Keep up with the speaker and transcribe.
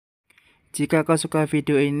Jika kau suka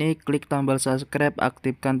video ini, klik tombol subscribe,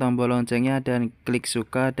 aktifkan tombol loncengnya, dan klik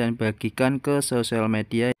suka dan bagikan ke sosial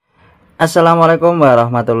media. Assalamualaikum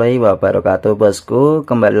warahmatullahi wabarakatuh bosku.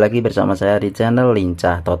 Kembali lagi bersama saya di channel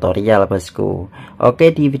Lincah Tutorial bosku.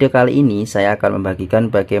 Oke, di video kali ini saya akan membagikan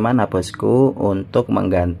bagaimana bosku untuk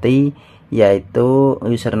mengganti yaitu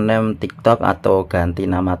username TikTok atau ganti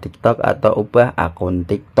nama TikTok atau ubah akun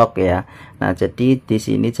TikTok ya. Nah, jadi di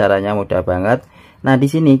sini caranya mudah banget. Nah, di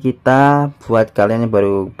sini kita buat kalian yang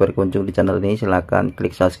baru berkunjung di channel ini, silahkan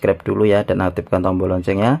klik subscribe dulu ya dan aktifkan tombol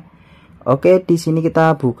loncengnya. Oke, di sini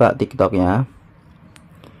kita buka TikToknya.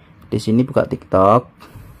 Di sini buka TikTok.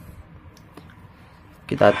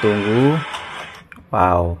 Kita tunggu.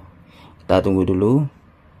 Wow, kita tunggu dulu.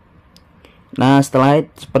 Nah, setelah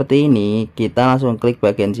seperti ini, kita langsung klik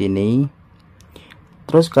bagian sini.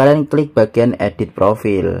 Terus kalian klik bagian edit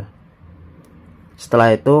profil.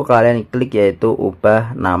 Setelah itu kalian klik yaitu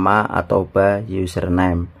ubah nama atau ubah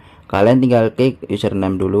username. Kalian tinggal klik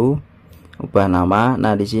username dulu, ubah nama.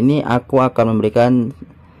 Nah, di sini aku akan memberikan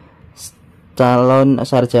calon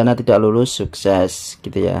sarjana tidak lulus sukses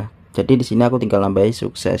gitu ya. Jadi di sini aku tinggal nambahin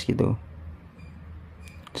sukses gitu.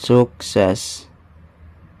 Sukses.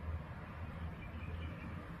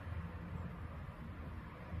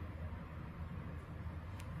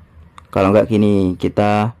 Kalau enggak gini,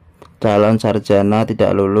 kita calon sarjana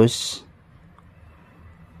tidak lulus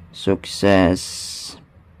sukses.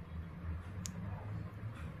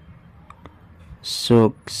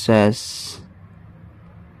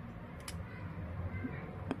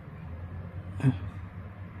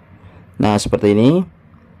 Nah, seperti ini.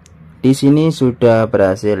 Di sini sudah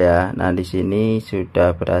berhasil ya. Nah, di sini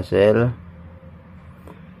sudah berhasil.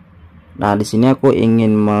 Nah, di sini aku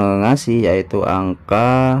ingin mengasih yaitu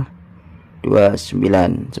angka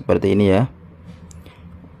 29 seperti ini ya.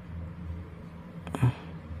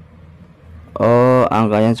 Oh,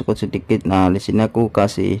 angkanya cukup sedikit. Nah, di sini aku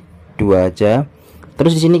kasih 2 aja.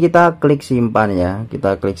 Terus di sini kita klik simpan ya.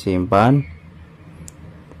 Kita klik simpan.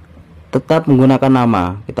 Tetap menggunakan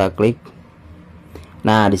nama. Kita klik.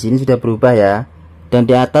 Nah, di sini sudah berubah ya. Dan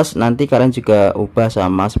di atas nanti kalian juga ubah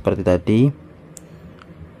sama seperti tadi.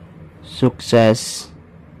 Sukses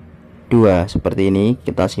 2 seperti ini.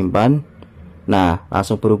 Kita simpan. Nah,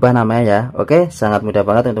 langsung berubah namanya ya. Oke, sangat mudah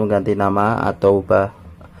banget untuk mengganti nama atau ubah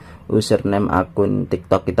username akun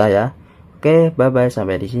TikTok kita ya. Oke, bye bye,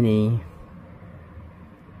 sampai di sini.